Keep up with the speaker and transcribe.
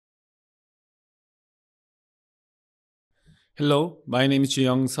Hello, my name is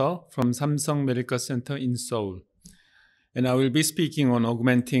Ji-Young Seo from Samsung Medical Center in Seoul, and I will be speaking on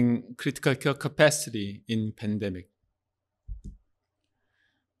augmenting critical care capacity in pandemic.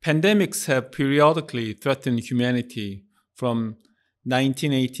 Pandemics have periodically threatened humanity from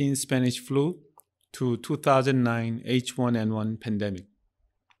 1918 Spanish flu to 2009 H1N1 pandemic.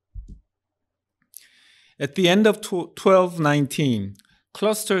 At the end of 1219,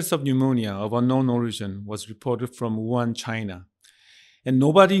 clusters of pneumonia of unknown origin was reported from Wuhan, China. And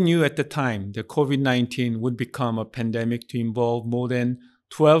nobody knew at the time that COVID-19 would become a pandemic to involve more than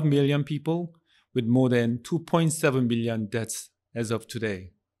 12 million people with more than 2.7 million deaths as of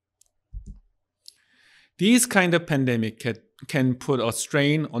today. These kind of pandemic can put a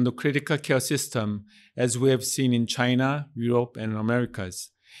strain on the critical care system as we have seen in China, Europe, and Americas,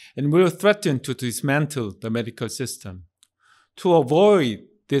 and will threaten to dismantle the medical system. To avoid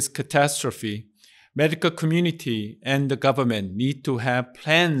this catastrophe, medical community and the government need to have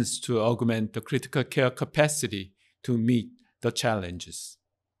plans to augment the critical care capacity to meet the challenges.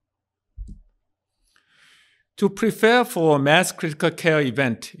 To prepare for a mass critical care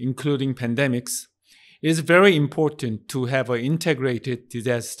event, including pandemics, it is very important to have an integrated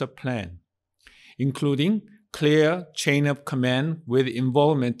disaster plan, including clear chain of command with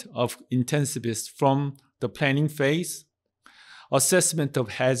involvement of intensivists from the planning phase, assessment of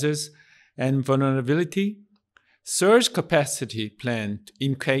hazards and vulnerability, surge capacity plan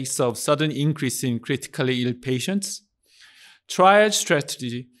in case of sudden increase in critically ill patients, triage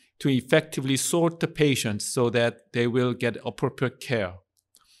strategy to effectively sort the patients so that they will get appropriate care.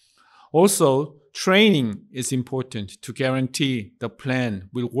 Also, training is important to guarantee the plan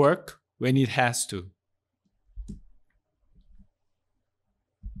will work when it has to.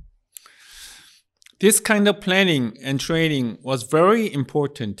 This kind of planning and training was very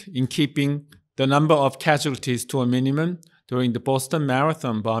important in keeping the number of casualties to a minimum during the Boston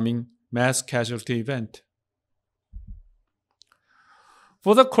Marathon bombing mass casualty event.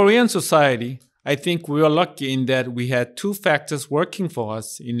 For the Korean society, I think we are lucky in that we had two factors working for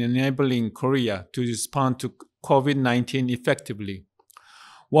us in enabling Korea to respond to COVID-19 effectively.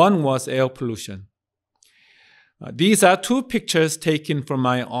 One was air pollution. These are two pictures taken from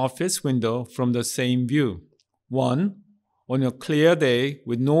my office window from the same view. One on a clear day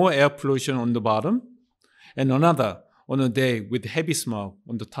with no air pollution on the bottom, and another on a day with heavy smog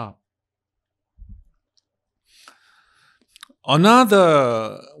on the top.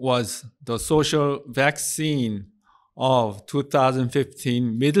 Another was the social vaccine of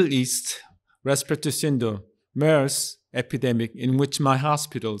 2015 Middle East respiratory syndrome, MERS, epidemic in which my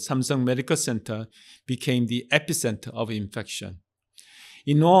hospital, Samsung Medical Center, became the epicenter of infection.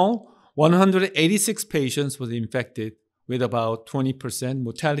 In all, 186 patients were infected with about 20%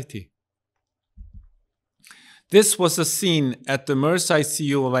 mortality. This was a scene at the MERS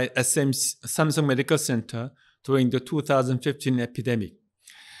ICU of Samsung Medical Center during the 2015 epidemic.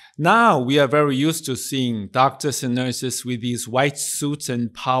 Now we are very used to seeing doctors and nurses with these white suits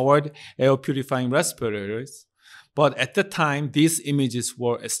and powered air purifying respirators. But at the time, these images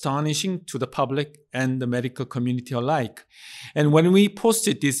were astonishing to the public and the medical community alike. And when we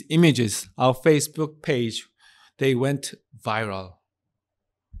posted these images, our Facebook page, they went viral.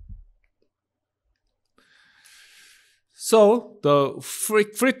 So the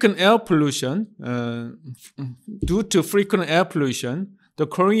frequent air pollution, due to frequent air pollution, the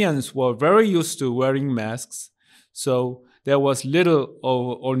Koreans were very used to wearing masks. So there was little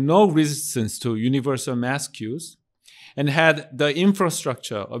or no resistance to universal mask use, and had the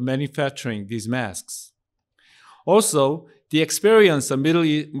infrastructure of manufacturing these masks. Also, the experience of Middle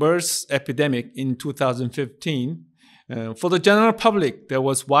East MERS epidemic in 2015, for the general public, there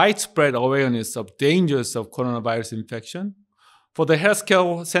was widespread awareness of dangers of coronavirus infection. For the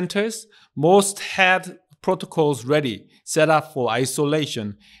healthcare centers, most had protocols ready, set up for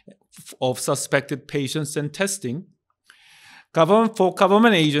isolation of suspected patients and testing. For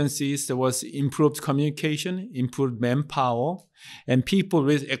government agencies, there was improved communication, improved manpower, and people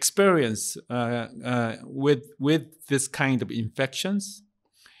with experience with this kind of infections.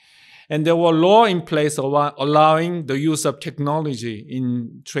 And there were laws in place allowing the use of technology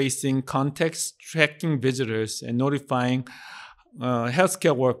in tracing contacts, tracking visitors, and notifying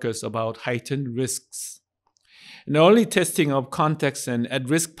healthcare workers about heightened risks. And early testing of contacts and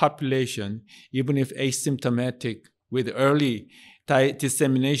at-risk population, even if asymptomatic, with early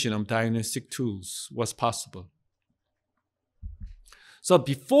dissemination of diagnostic tools was possible. So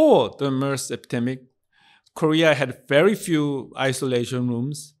before the MERS epidemic, Korea had very few isolation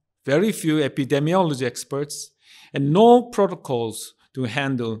rooms, very few epidemiology experts, and no protocols to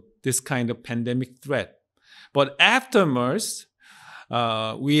handle this kind of pandemic threat. But after MERS,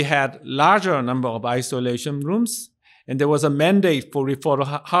 we had larger number of isolation rooms, and there was a mandate for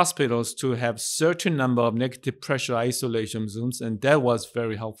referral hospitals to have certain number of negative pressure isolation rooms, and that was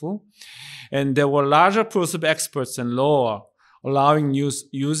very helpful. And there were larger pools of experts and lower, allowing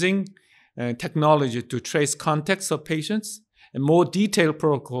using technology to trace contacts of patients and more detailed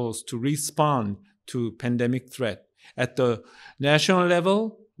protocols to respond to pandemic threat at the national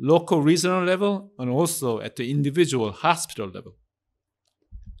level, local regional level, and also at the individual hospital level.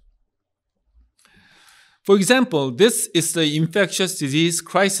 For example, this is the Infectious Disease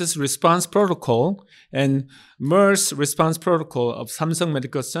Crisis Response Protocol and MERS Response Protocol of Samsung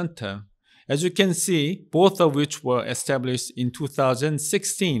Medical Center. As you can see, both of which were established in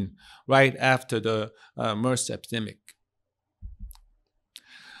 2016, right after the MERS epidemic.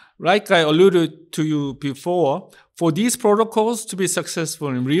 Like I alluded to you before, for these protocols to be successful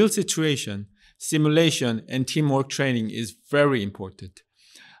in real situation, simulation and teamwork training is very important.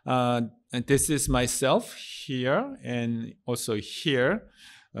 And this is myself here and also here,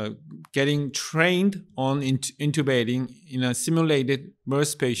 getting trained on intubating in a simulated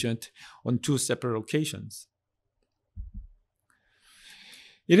MERS patient on 2 separate occasions.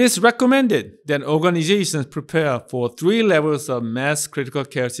 It is recommended that organizations prepare for 3 levels of mass critical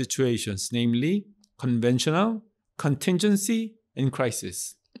care situations, namely conventional, contingency, and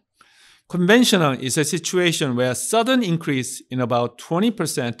crisis. Conventional is a situation where a sudden increase in about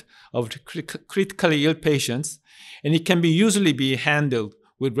 20% of critically ill patients, and it can usually be handled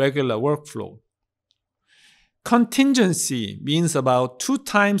with regular workflow. Contingency means about 2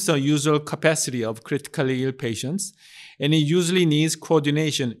 times the usual capacity of critically ill patients, and it usually needs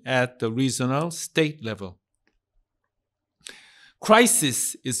coordination at the regional state level.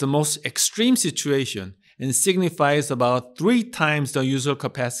 Crisis is the most extreme situation and signifies about 3 times the usual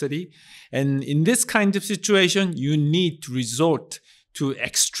capacity. And in this kind of situation, you need to resort to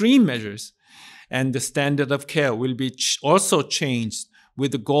extreme measures, and the standard of care will be also changed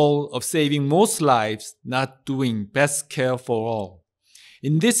with the goal of saving most lives, not doing best care for all.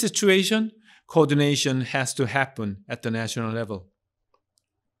 In this situation, coordination has to happen at the national level.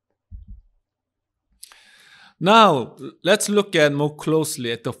 Now, let's look at more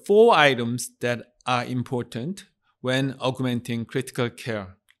closely at the 4 items that are important when augmenting critical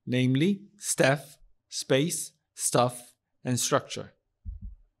care, namely staff, space, staff, and structure.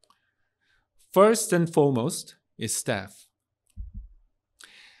 First and foremost is staff.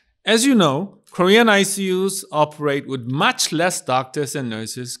 As you know, Korean ICUs operate with much less doctors and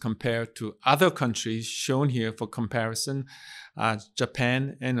nurses compared to other countries shown here for comparison,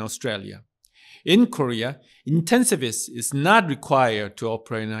 Japan and Australia. In Korea, intensivist is not required to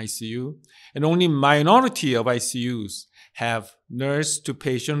operate an ICU, and only minority of ICUs have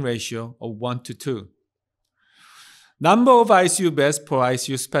nurse-to-patient ratio of 1:2. Number of ICU beds per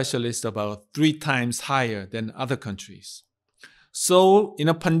ICU specialist about 3 times higher than other countries. So, in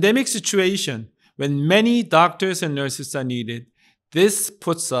a pandemic situation, when many doctors and nurses are needed, this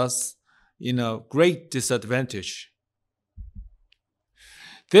puts us in a great disadvantage.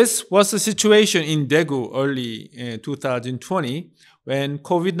 This was the situation in Daegu early in 2020 when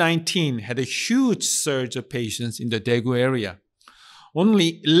COVID-19 had a huge surge of patients in the Daegu area.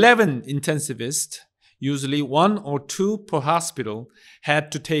 Only 11 intensivists, usually 1 or 2 per hospital,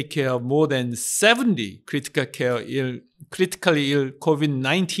 had to take care of more than 70 critically ill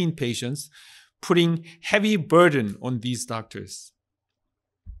COVID-19 patients, putting heavy burden on these doctors.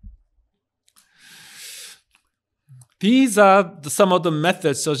 These are some of the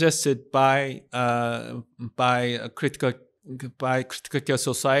methods suggested by critical care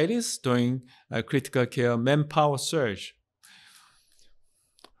societies during critical care manpower surge.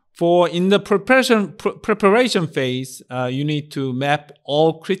 In the preparation phase, you need to map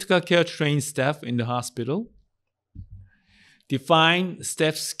all critical care trained staff in the hospital, define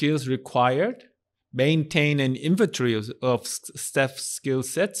staff skills required, maintain an inventory of staff skill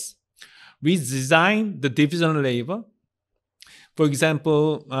sets, redesign the division labor. For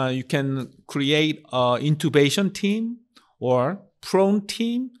example, you can create an intubation team or prone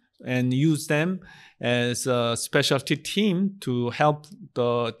team and use them as a specialty team to help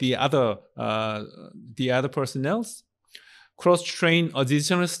the other personnel. Cross-train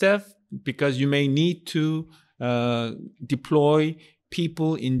additional staff because you may need to deploy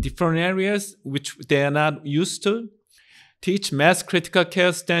people in different areas which they are not used to. Teach mass critical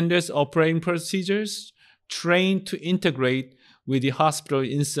care standards operating procedures. Train to integrate with the hospital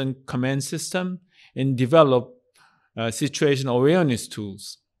incident command system and develop situation awareness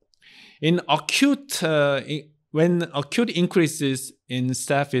tools. In acute when acute increases in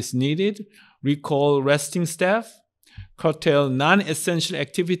staff is needed, recall resting staff, curtail non-essential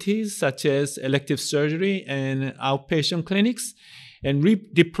activities such as elective surgery and outpatient clinics, and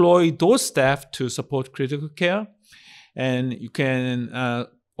redeploy those staff to support critical care. And you can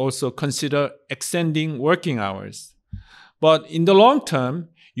also consider extending working hours. But in the long term,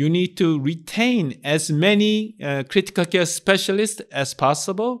 you need to retain as many critical care specialists as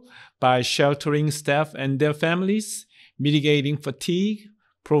possible by sheltering staff and their families, mitigating fatigue,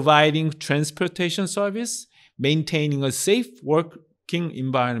 providing transportation service, maintaining a safe working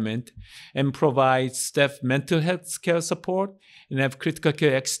environment, and provide staff mental health care support, and have critical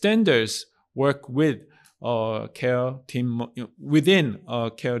care extenders work with a care team within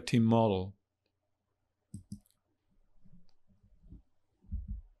a care team model.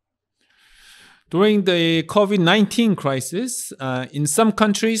 During the COVID-19 crisis, in some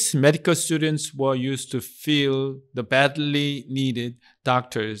countries, medical students were used to fill the badly needed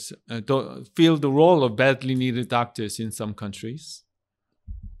doctors, fill the role of badly needed doctors in some countries.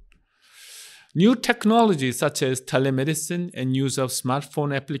 New technologies such as telemedicine and use of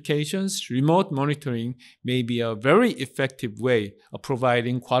smartphone applications, remote monitoring may be a very effective way of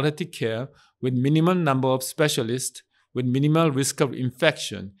providing quality care with minimum number of specialists with minimal risk of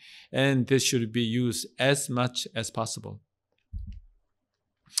infection, and this should be used as much as possible.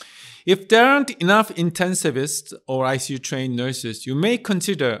 If there aren't enough intensivists or ICU trained nurses, you may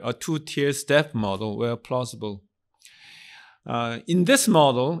consider a two-tier staff model where plausible. In this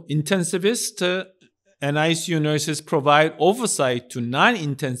model, intensivists and ICU nurses provide oversight to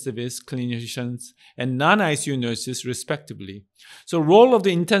non-intensivist clinicians and non-ICU nurses respectively. So the role of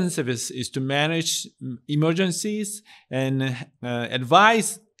the intensivist is to manage emergencies and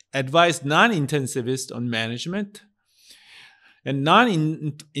advise non-intensivists on management. And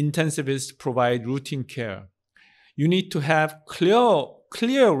non-intensivists provide routine care. You need to have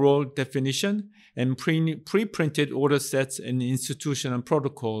clear role definition and pre-printed order sets and institutional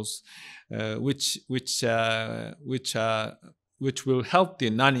protocols, which will help the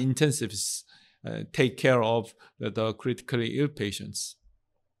non-intensivists take care of the critically ill patients.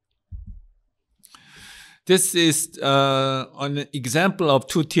 This is an example of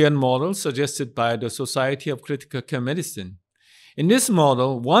two-tier model suggested by the Society of Critical Care Medicine. In this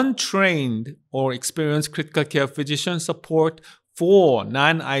model, one trained or experienced critical care physician support 4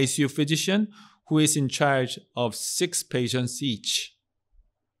 non-ICU physicians who is in charge of 6 patients each.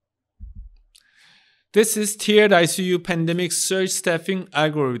 This is tiered ICU pandemic surge staffing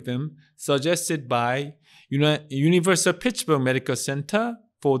algorithm suggested by Universal Pittsburgh Medical Center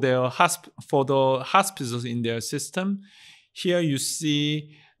for the hospitals in their system. Here you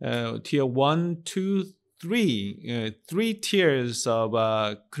see tier 1, 2, 3, 3 tiers of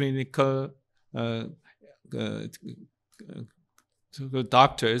clinical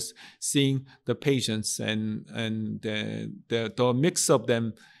doctors seeing the patients, and the mix of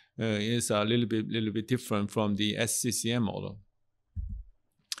them is a little bit different from the SCCM model.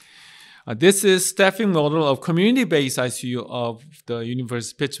 This is staffing model of community-based ICU of the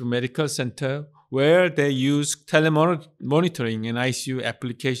University of Pittsburgh Medical Center, where they use telemonitoring and ICU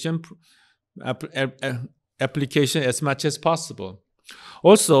application as much as possible.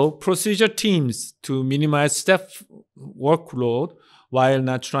 Also, procedure teams to minimize staff workload while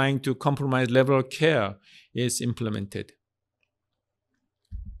not trying to compromise level of care is implemented.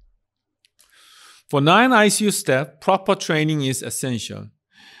 For non-ICU staff, proper training is essential.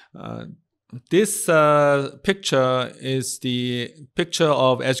 This picture is the picture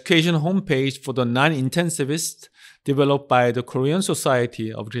of education homepage for the non-intensivist developed by the Korean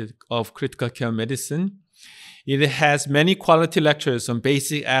Society of Critical Care Medicine. It has many quality lectures on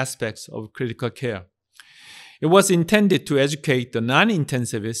basic aspects of critical care. It was intended to educate the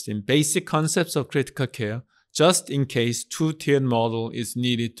non-intensivist in basic concepts of critical care, just in case two-tiered model is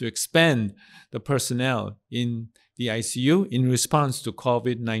needed to expand the personnel in the ICU in response to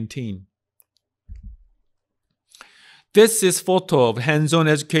COVID-19. This is photo of hands-on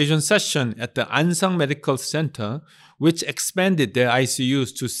education session at the Ansang Medical Center, which expanded their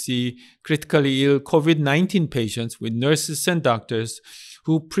ICUs to see critically ill COVID-19 patients with nurses and doctors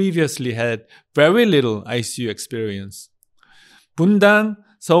who previously had very little ICU experience. Bundang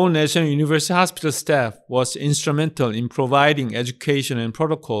Seoul National University Hospital staff was instrumental in providing education and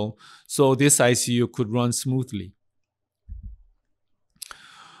protocol so this ICU could run smoothly.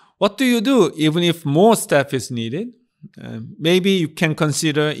 What do you do even if more staff is needed? Maybe you can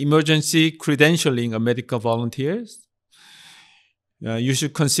consider emergency credentialing of medical volunteers. You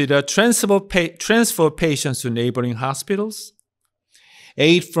should consider transfer patients to neighboring hospitals.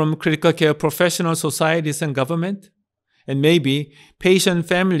 aid from critical care professional societies and government, and maybe patient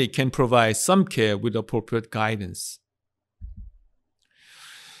family can provide some care with appropriate guidance.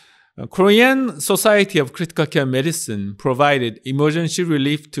 Korean Society of Critical Care Medicine provided emergency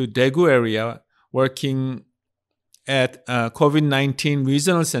relief to Daegu area working at COVID-19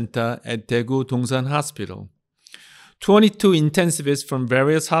 Regional Center at Daegu Dongsan Hospital. 22 intensivists from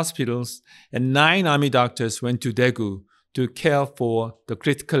various hospitals and 9 army doctors went to Daegu to care for the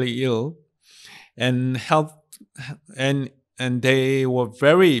critically ill and help, and they were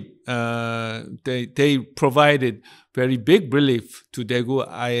very they provided very big relief to Daegu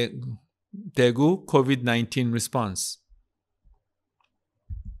COVID-19 response.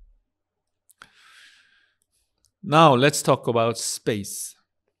 Now let's talk about space.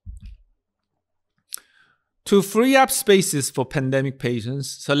 To free up spaces for pandemic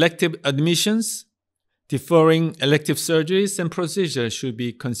patients, selective admissions, deferring elective surgeries and procedures should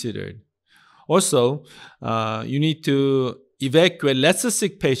be considered. Also, you need to evacuate lesser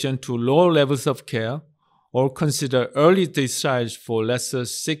sick patients to lower levels of care or consider early discharge for lesser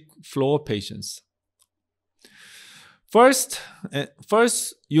sick floor patients. First,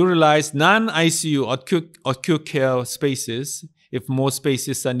 utilize non-ICU acute care spaces if more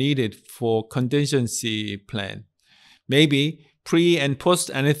spaces are needed for contingency plan. Maybe pre- and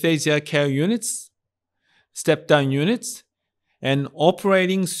post-anesthesia care units, step-down units, and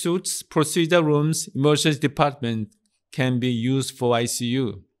operating suites, procedure rooms, emergency department can be used for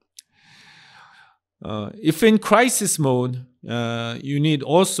ICU. If in crisis mode, you need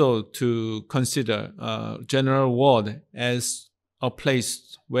also to consider general ward as a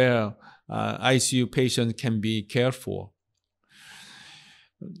place where ICU patients can be cared for.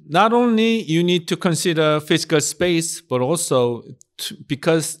 Not only you need to consider physical space, but also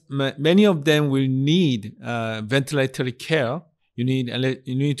because many of them will need ventilatory care, you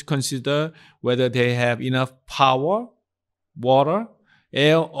need to consider whether they have enough power, water,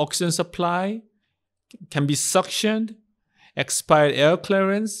 air, oxygen supply, can be suctioned, expired air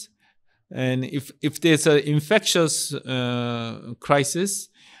clearance, and if there's an infectious crisis,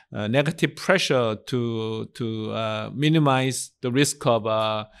 negative pressure to minimize the risk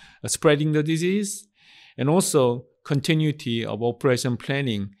of spreading the disease, and also continuity of operation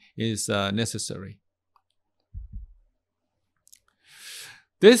planning is necessary.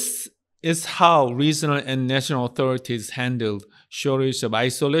 This is how regional and national authorities handled shortage of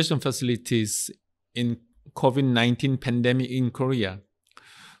isolation facilities in COVID-19 pandemic in Korea.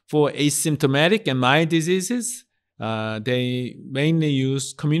 For asymptomatic and mild diseases, they mainly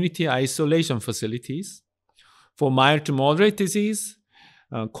use community isolation facilities. For mild to moderate disease,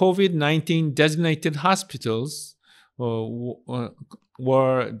 COVID-19 designated hospitals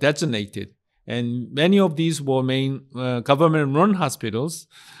were designated, and many of these were main government-run hospitals,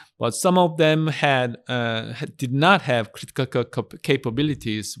 but some of them did not have critical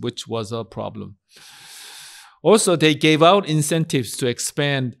capabilities, which was a problem. Also, they gave out incentives to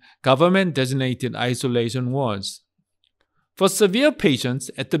expand government-designated isolation wards. For severe patients,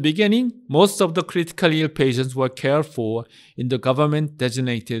 at the beginning, most of the critically ill patients were cared for in the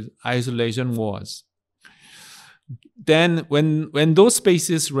government-designated isolation wards. Then, when those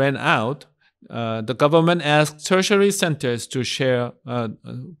spaces ran out, the government asked tertiary centers to share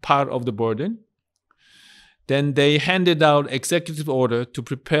part of the burden. Then they handed out executive order to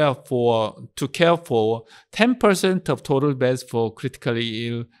care for 10% of total beds for critically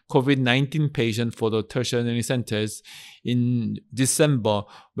ill COVID-19 patients for the tertiary centers in December,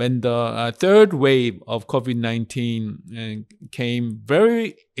 when the third wave of COVID-19 came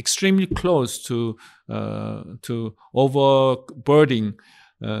very extremely close to overburdening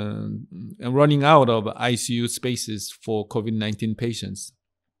and running out of ICU spaces for COVID-19 patients.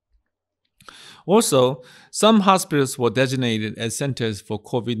 Also, some hospitals were designated as centers for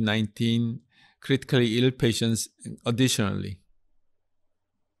COVID-19 critically ill patients additionally.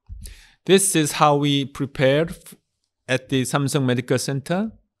 This is how we prepared at the Samsung Medical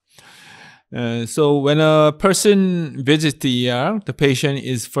Center. So when a person visits the ER, the patient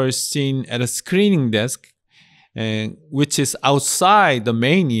is first seen at a screening desk, which is outside the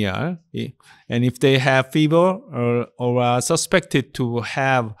main ER. And if they have fever or are suspected to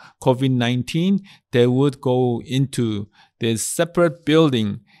have COVID-19, they would go into this separate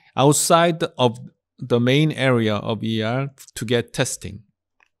building outside of the main area of ER to get testing.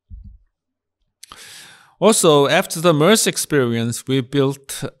 Also, after the MERS experience, we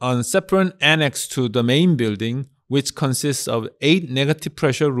built a separate annex to the main building, which consists of 8 negative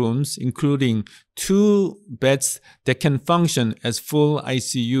pressure rooms, including 2 beds that can function as full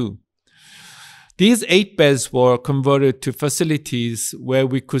ICU. These 8 beds were converted to facilities where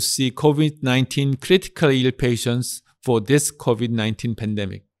we could see COVID-19 critically ill patients for this COVID-19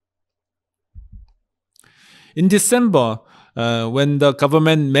 pandemic. In December, when the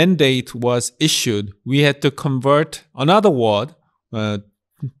government mandate was issued, we had to convert another ward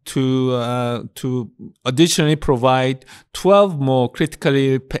to additionally provide 12 more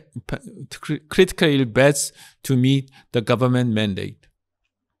critically ill beds to meet the government mandate.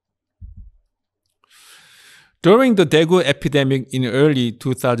 During the Daegu epidemic in early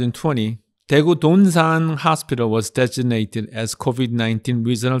 2020, Daegu Donsan Hospital was designated as COVID-19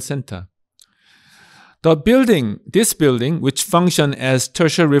 regional center. This building, which functioned as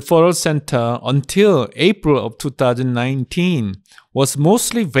tertiary referral center until April of 2019, was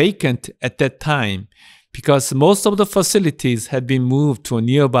mostly vacant at that time because most of the facilities had been moved to a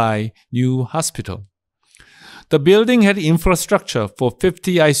nearby new hospital. The building had infrastructure for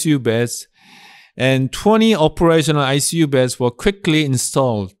 50 ICU beds, and 20 operational ICU beds were quickly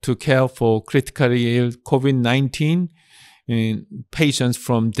installed to care for critically ill COVID-19 patients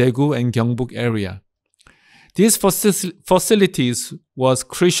from Daegu and Gyeongbuk area. These facilities was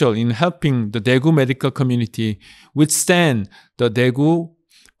crucial in helping the Daegu medical community withstand the Daegu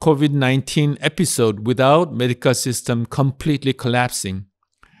COVID-19 episode without medical system completely collapsing.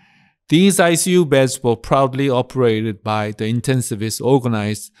 These ICU beds were proudly operated by the intensivists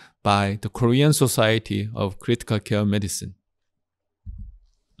organized by the Korean Society of Critical Care Medicine.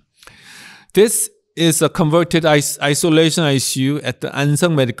 This is a converted isolation ICU at the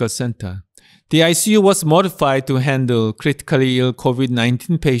Ansang Medical Center. The ICU was modified to handle critically ill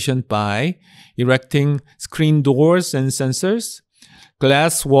COVID-19 patients by erecting screen doors and sensors,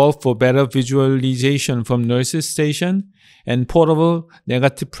 glass wall for better visualization from nurses' station, and portable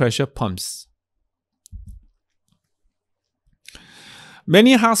negative pressure pumps.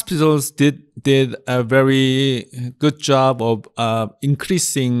 Many hospitals did a very good job of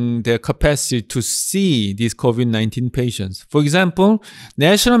increasing their capacity to see these COVID-19 patients. For example,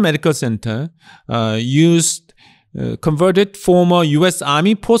 National Medical Center converted former U.S.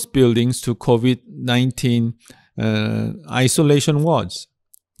 Army post buildings to COVID-19 isolation wards.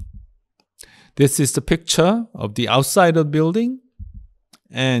 This is the picture of the outside of the building,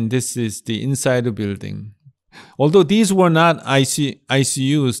 and this is the inside of the building. Although these were not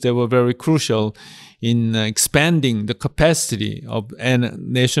ICUs, they were very crucial in expanding the capacity of a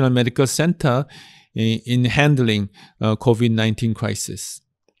National Medical Center in handling COVID-19 crisis.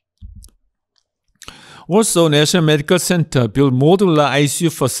 Also, National Medical Center built modular ICU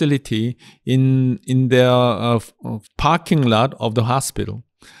facility in their parking lot of the hospital.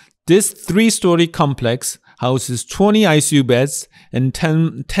 This 3-story complex houses 20 ICU beds and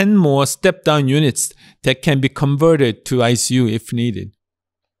 10 more step-down units that can be converted to ICU if needed.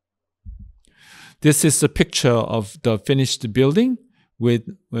 This is a picture of the finished building with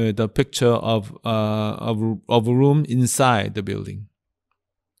the picture of a room inside the building.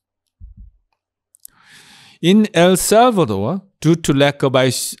 In El Salvador, due to lack of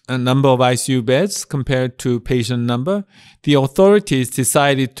number of ICU beds compared to patient number, the authorities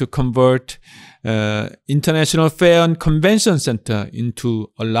decided to convert International Fair and Convention Center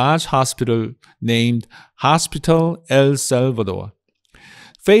into a large hospital named Hospital El Salvador.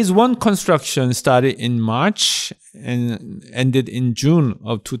 Phase 1 construction started in March and ended in June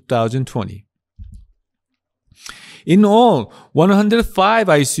of 2020. In all, 105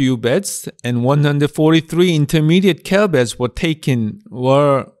 ICU beds and 143 intermediate care beds were taken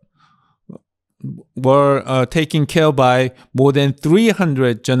care by more than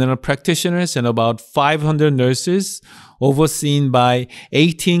 300 general practitioners and about 500 nurses, overseen by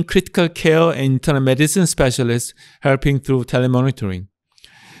 18 critical care and internal medicine specialists helping through telemonitoring.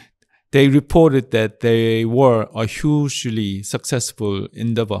 They reported that they were a hugely successful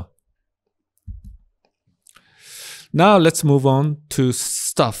endeavor. Now let's move on to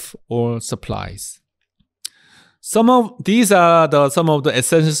stuff or supplies. These are some of the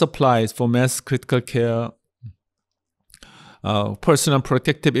essential supplies for mass critical care: personal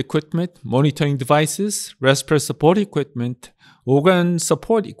protective equipment, monitoring devices, respiratory support equipment, organ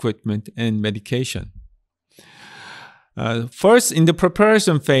support equipment, and medication. First, in the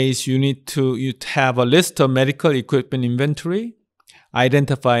preparation phase, you need to have a list of medical equipment inventory,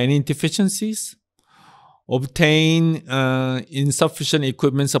 identify any deficiencies, obtain insufficient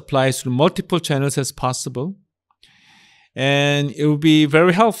equipment supplies through multiple channels as possible. And it would be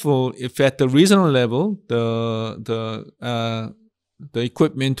very helpful if at the regional level, the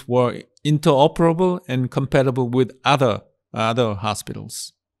equipment were interoperable and compatible with other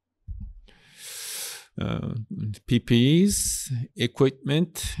hospitals. PPEs,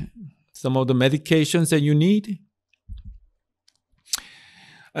 equipment, some of the medications that you need.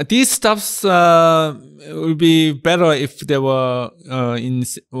 These stuffs would be better if they were in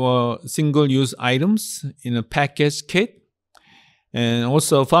single-use items in a packaged kit. And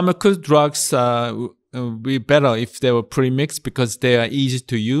also pharmaceutical drugs would be better if they were pre-mixed because they are easy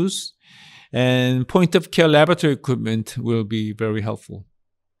to use. And point-of-care laboratory equipment will be very helpful.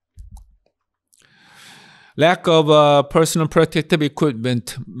 Lack of personal protective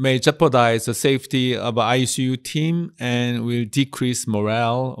equipment may jeopardize the safety of an ICU team and will decrease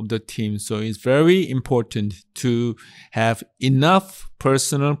morale of the team. So it's very important to have enough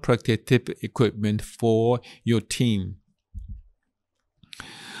personal protective equipment for your team.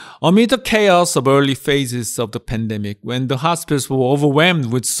 Amid the chaos of early phases of the pandemic, when the hospitals were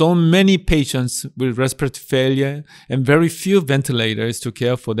overwhelmed with so many patients with respiratory failure and very few ventilators to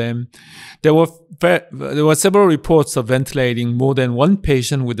care for them, there were several reports of ventilating more than one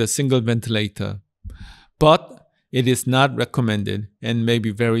patient with a single ventilator. But it is not recommended and may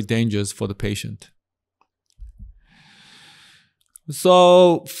be very dangerous for the patient.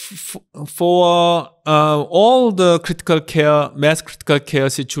 So for all the mass critical care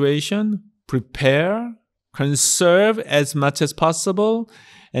situation, prepare, conserve as much as possible,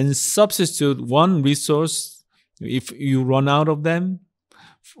 and substitute one resource if you run out of them.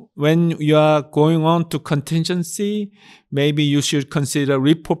 When you are going on to contingency, maybe you should consider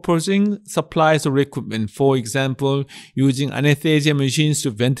repurposing supplies or equipment. For example, using anesthesia machines to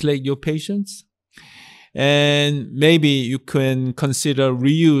ventilate your patients. And maybe you can consider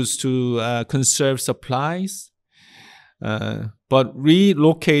reuse to conserve supplies. But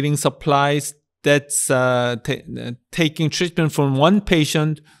relocating supplies that's taking treatment from one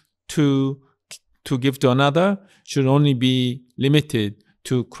patient to give to another should only be limited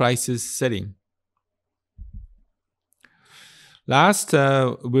to crisis setting. Last,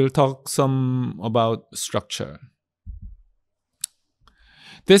 we'll talk some about structure.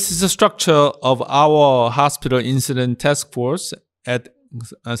 This is the structure of our hospital incident task force at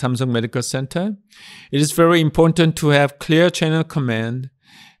Samsung Medical Center. It is very important to have clear chain of command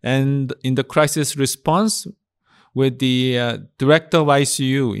and in the crisis response with the director of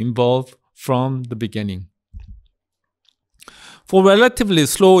ICU involved from the beginning. For relatively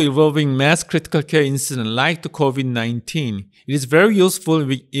slow evolving mass critical care incident like the COVID-19, it is very useful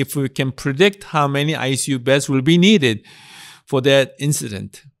if we can predict how many ICU beds will be needed for that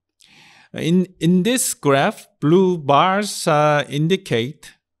incident. In this graph, blue bars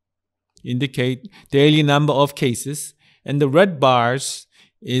indicate daily number of cases, and the red bars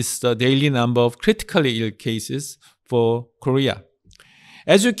is the daily number of critically ill cases for Korea.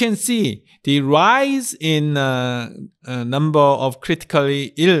 As you can see, the rise in number of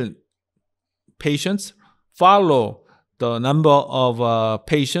critically ill patients follow the number of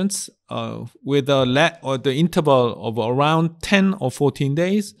patients with the interval of around 10 or 14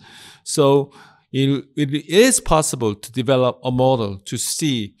 days. So it is possible to develop a model to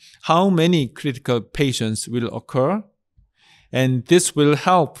see how many critical patients will occur. And this will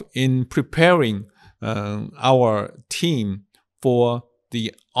help in preparing our team for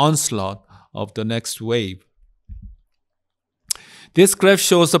the onslaught of the next wave. This graph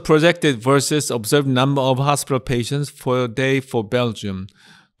shows the projected versus observed number of hospital patients per day for Belgium.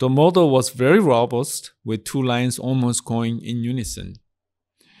 The model was very robust, with two lines almost going in unison.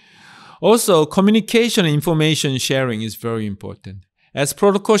 Also, communication and information sharing is very important.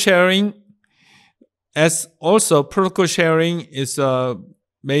 Protocol sharing is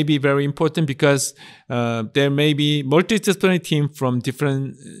may be very important because there may be multidisciplinary team from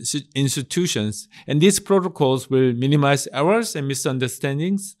different institutions, and these protocols will minimize errors and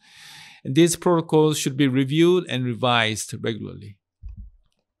misunderstandings. And these protocols should be reviewed and revised regularly.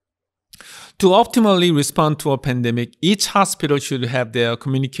 To optimally respond to a pandemic, each hospital should have their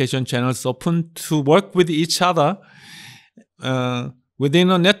communication channels open to work with each other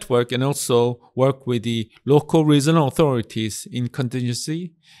within a network, and also work with the local regional authorities in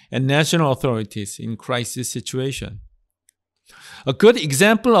contingency and national authorities in crisis situation. A good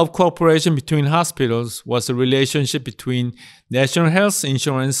example of cooperation between hospitals was the relationship between National Health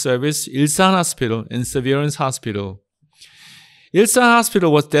Insurance Service, Ilsan Hospital, and Severance Hospital. Ilsan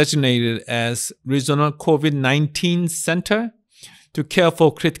Hospital was designated as regional COVID-19 center to care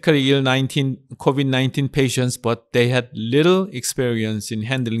for critically ill COVID-19 patients, but they had little experience in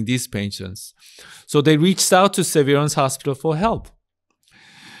handling these patients. So they reached out to Severance Hospital for help.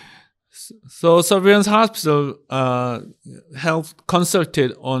 So Severance Hospital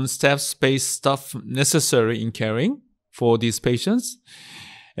consulted on staff-based stuff necessary in caring for these patients.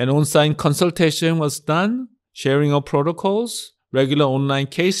 An on-site consultation was done, sharing of protocols, regular online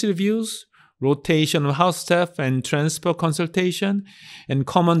case reviews, rotation of house staff and transfer consultation, and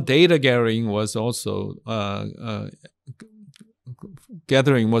common data gathering was also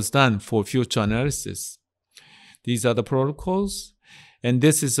done for future analysis. These are the protocols. And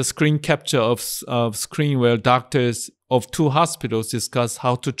this is a screen capture of screen where doctors of 2 hospitals discuss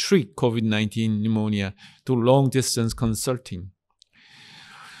how to treat COVID-19 pneumonia through long-distance consulting.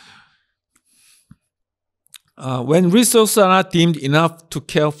 When resources are not deemed enough to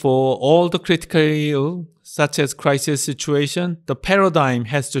care for all the critically ill, such as crisis situation, the paradigm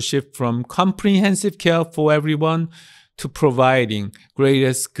has to shift from comprehensive care for everyone to providing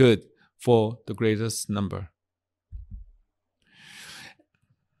greatest good for the greatest number.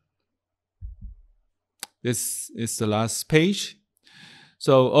 This is the last page.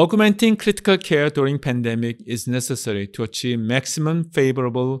 So, augmenting critical care during pandemic is necessary to achieve maximum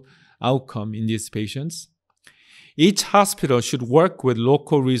favorable outcome in these patients. Each hospital should work with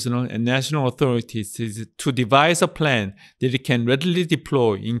local, regional, and national authorities to devise a plan that it can readily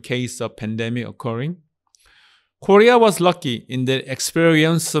deploy in case of pandemic occurring. Korea was lucky in that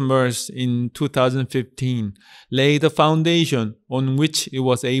experience MERS in 2015 laid the foundation on which it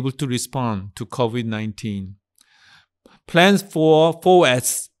was able to respond to COVID-19. Plans for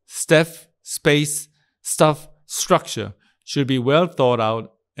 4S, staff, space, staff, structure should be well thought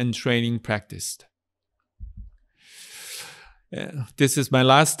out and training practiced. This is my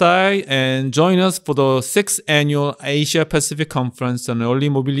last slide, and join us for the 6th Annual Asia Pacific Conference on Early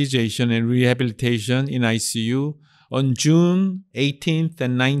Mobilization and Rehabilitation in ICU on June 18th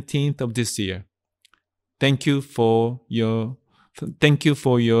and 19th of this year. Thank you for your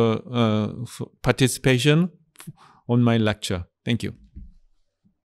participation on my lecture. Thank you.